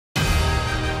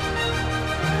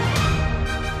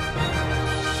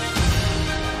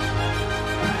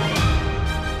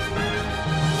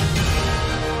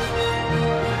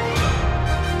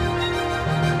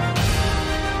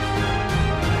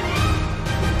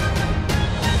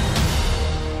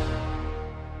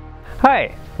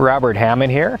Hi, Robert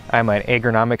Hammond here. I'm an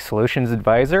Agronomic Solutions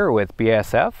Advisor with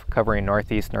BASF covering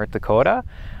Northeast North Dakota.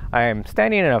 I'm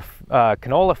standing in a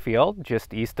canola field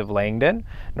just east of Langdon,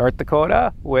 North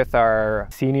Dakota with our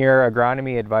Senior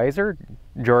Agronomy Advisor,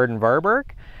 Jordan Varberg.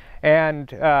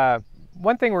 And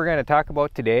one thing we're going to talk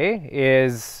about today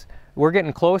is we're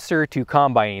getting closer to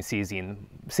combining season,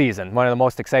 one of the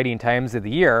most exciting times of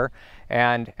the year.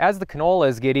 And as the canola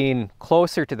is getting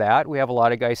closer to that, we have a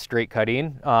lot of guys straight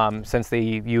cutting since they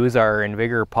use our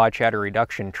InVigor pod shatter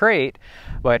reduction trait.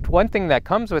 But one thing that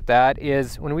comes with that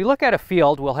is when we look at a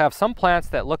field, we'll have some plants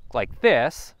that look like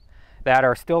this, that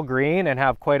are still green and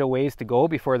have quite a ways to go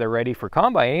before they're ready for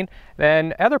combining.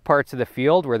 Then other parts of the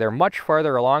field where they're much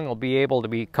farther along will be able to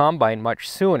be combined much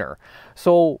sooner.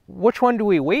 So which one do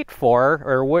we wait for,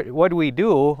 or what do we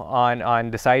do on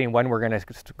deciding when we're going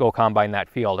to go combine that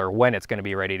field, or when it's going to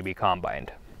be ready to be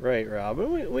combined? Right, Rob.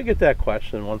 We get that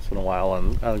question once in a while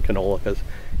on canola because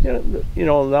you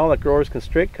know now that growers can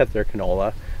straight cut their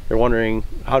canola, they're wondering,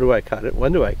 how do I cut it?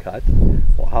 When do I cut?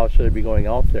 Well, how should I be going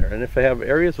out there? And if they have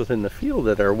areas within the field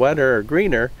that are wetter or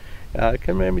greener,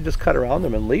 can maybe just cut around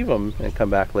them and leave them and come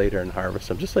back later and harvest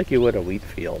them, just like you would a wheat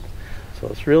field. So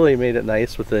it's really made it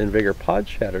nice with the InVigor pod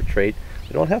shatter trait.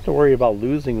 You don't have to worry about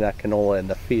losing that canola in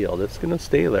the field. It's going to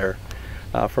stay there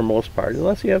for most part,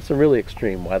 unless you have some really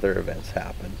extreme weather events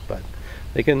happen. But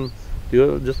they can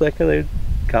do it just like they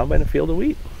combine a field of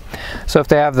wheat. So if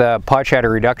they have the pod shatter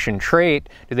reduction trait,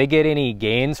 do they get any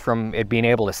gains from it being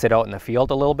able to sit out in the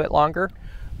field a little bit longer?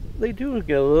 They do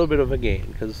get a little bit of a gain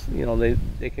because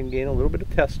they can gain a little bit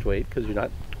of test weight because you're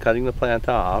not cutting the plant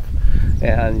off,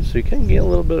 and so you can gain a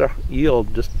little bit of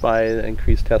yield just by the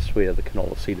increased test weight of the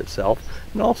canola seed itself,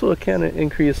 and also it can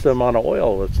increase the amount of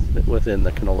oil that's within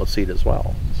the canola seed as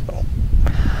well. So.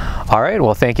 All right,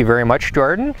 well, thank you very much,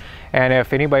 Jordan. And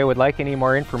if anybody would like any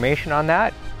more information on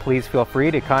that, please feel free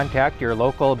to contact your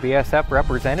local BASF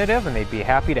representative and they'd be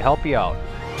happy to help you out.